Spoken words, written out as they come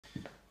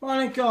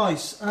Right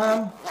guys,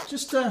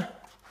 just a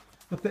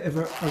bit of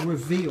a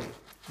reveal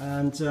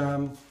and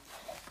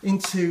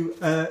into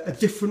a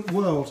different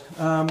world,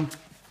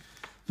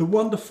 the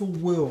wonderful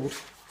world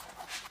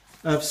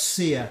of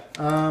S.E.R.E.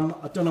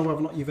 I don't know whether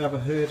or not you've ever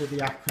heard of the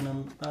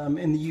acronym.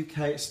 In the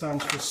UK it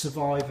stands for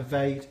Survive,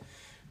 Evade,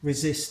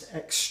 Resist,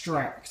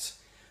 Extract.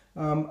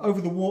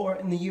 Over the water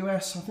in the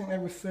US I think they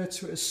refer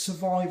to it as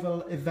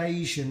Survival,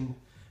 Evasion,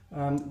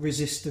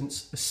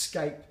 Resistance,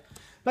 Escape.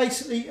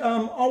 Basically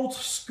old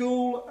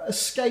school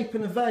escape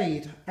and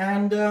evade,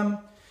 and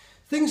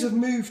things have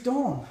moved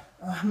on.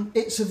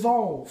 It's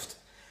evolved,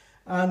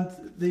 and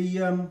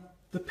the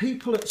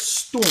people at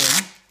S.E.R.E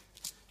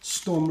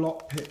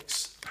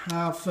Lockpicks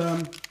have,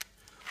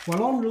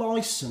 well, on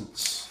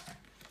license,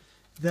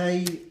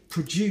 they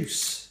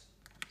produce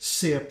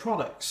S.E.R.E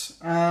products,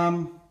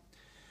 and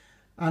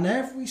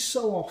every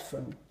so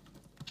often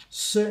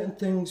certain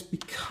things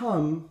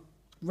become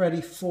ready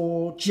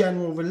for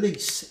general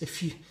release,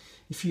 if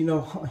you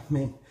know what I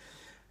mean.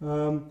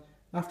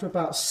 After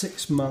about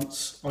 6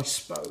 months, I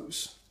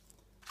suppose.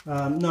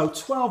 No,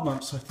 12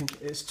 months I think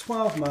it is.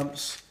 12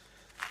 months,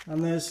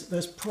 and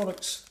there's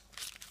products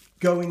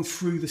going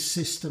through the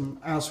system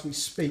as we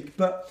speak.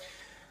 But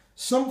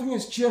something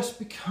has just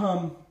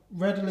become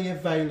readily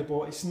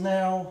available. It's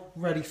now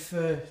ready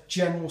for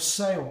general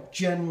sale,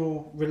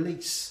 general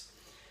release,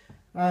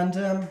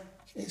 and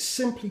it's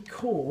simply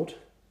called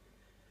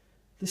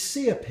the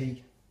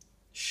SEREPIE,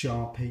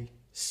 S.E.R.E,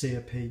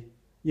 SEREPIE.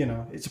 You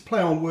know, it's a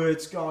play on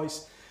words,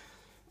 guys.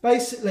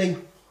 Basically,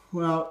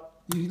 well,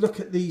 you look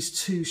at these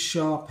two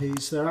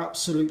S.E.R.Ps, they're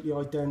absolutely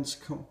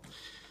identical.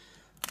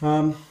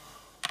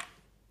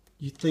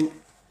 You'd think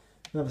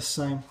they're the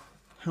same.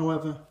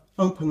 However,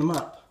 open them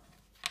up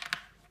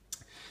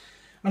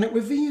and it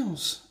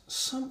reveals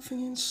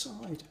something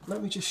inside.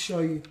 Let me just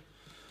show you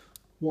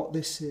what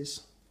this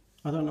is.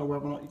 I don't know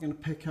whether or not you're going to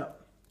pick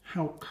up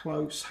how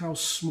close, how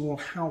small,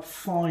 how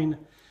fine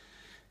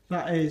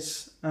that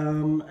is,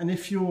 and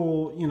if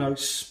you're, you know,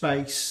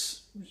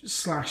 space /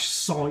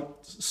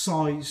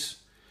 size,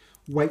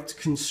 weight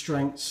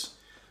constraints,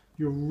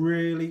 you're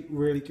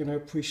really going to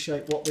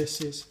appreciate what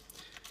this is.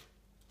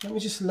 Let me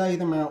just lay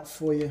them out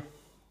for you,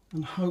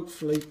 and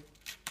hopefully,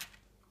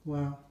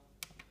 well,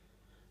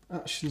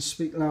 actions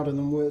speak louder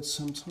than words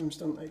sometimes,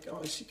 don't they,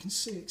 guys? You can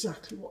see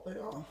exactly what they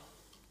are.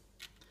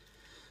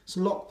 It's a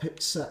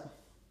lockpick set.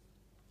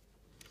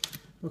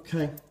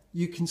 Okay,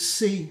 you can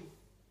see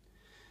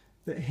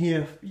that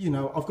here, you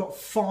know, I've got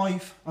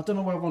 5, I don't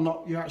know whether or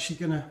not you're actually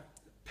going to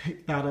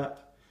pick that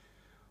up,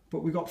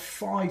 but we've got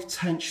 5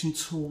 tension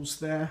tools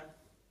there.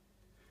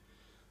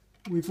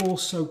 We've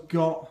also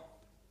got,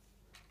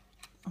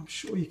 I'm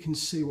sure you can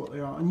see what they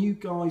are, and you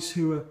guys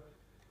who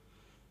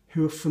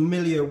are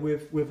familiar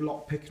with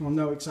lockpicking will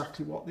know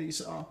exactly what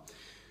these are.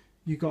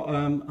 You've got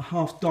a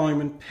half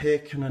diamond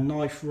pick and a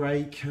knife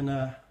rake and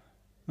a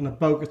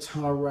bow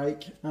guitar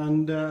rake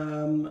and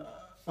a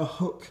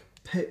hook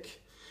pick.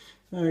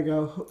 There we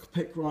go, hook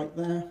pick right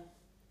there.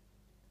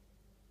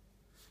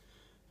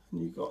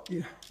 And you've got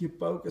your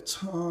bow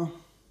guitar.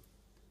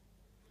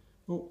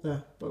 Oh,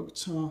 there, bow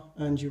guitar,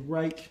 and your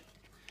rake.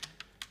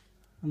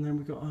 And then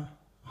we've got a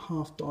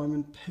half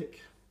diamond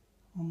pick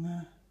on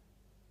there.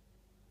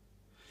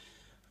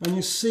 And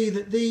you see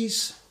that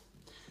these,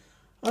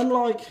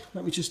 unlike,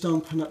 let me just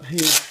open up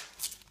here,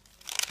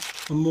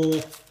 a more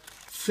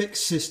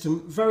fixed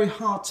system, very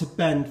hard to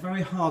bend,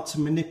 very hard to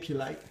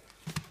manipulate.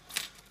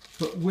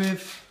 But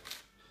with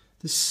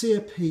the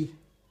SEREPIE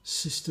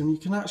system, you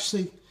can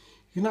actually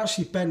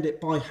bend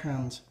it by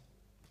hand.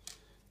 You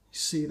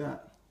see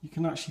that? You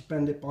can actually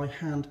bend it by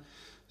hand,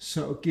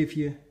 so it'll give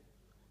you,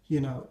 you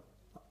know,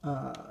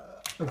 a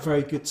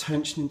very good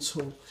tensioning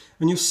tool.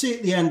 And you'll see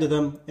at the end of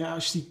them, it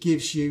actually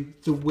gives you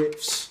the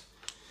widths.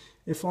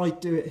 If I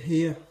do it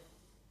here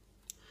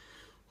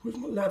with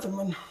my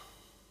Leatherman,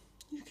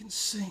 you can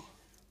see,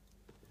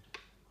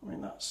 I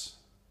mean, that's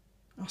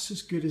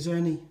as good as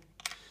any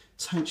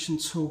tension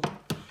tool.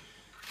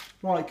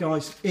 Right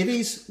guys, it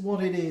is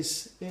what it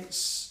is.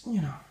 It's,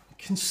 you know,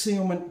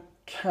 concealment,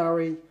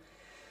 carry,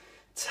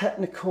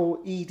 technical,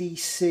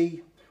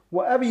 E.D.C,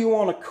 whatever you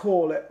want to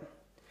call it.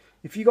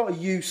 If you got a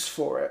use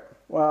for it,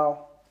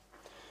 well,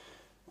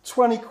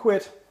 20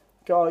 quid,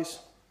 guys,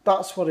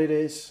 that's what it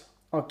is.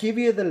 I'll give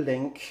you the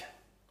link.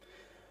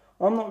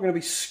 I'm not going to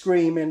be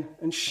screaming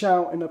and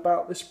shouting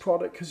about this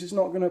product because it's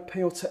not going to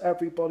appeal to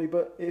everybody,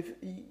 but if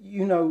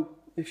you know,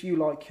 if you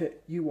like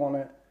it, you want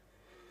it,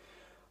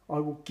 I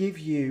will give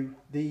you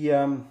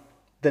the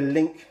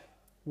link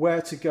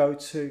where to go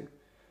to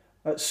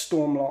at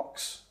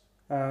Stormlocks,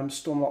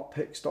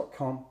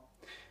 stormlockpicks.com,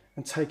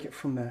 and take it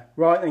from there.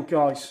 Right then,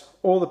 guys,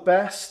 all the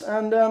best,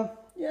 and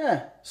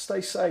yeah,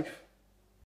 stay safe.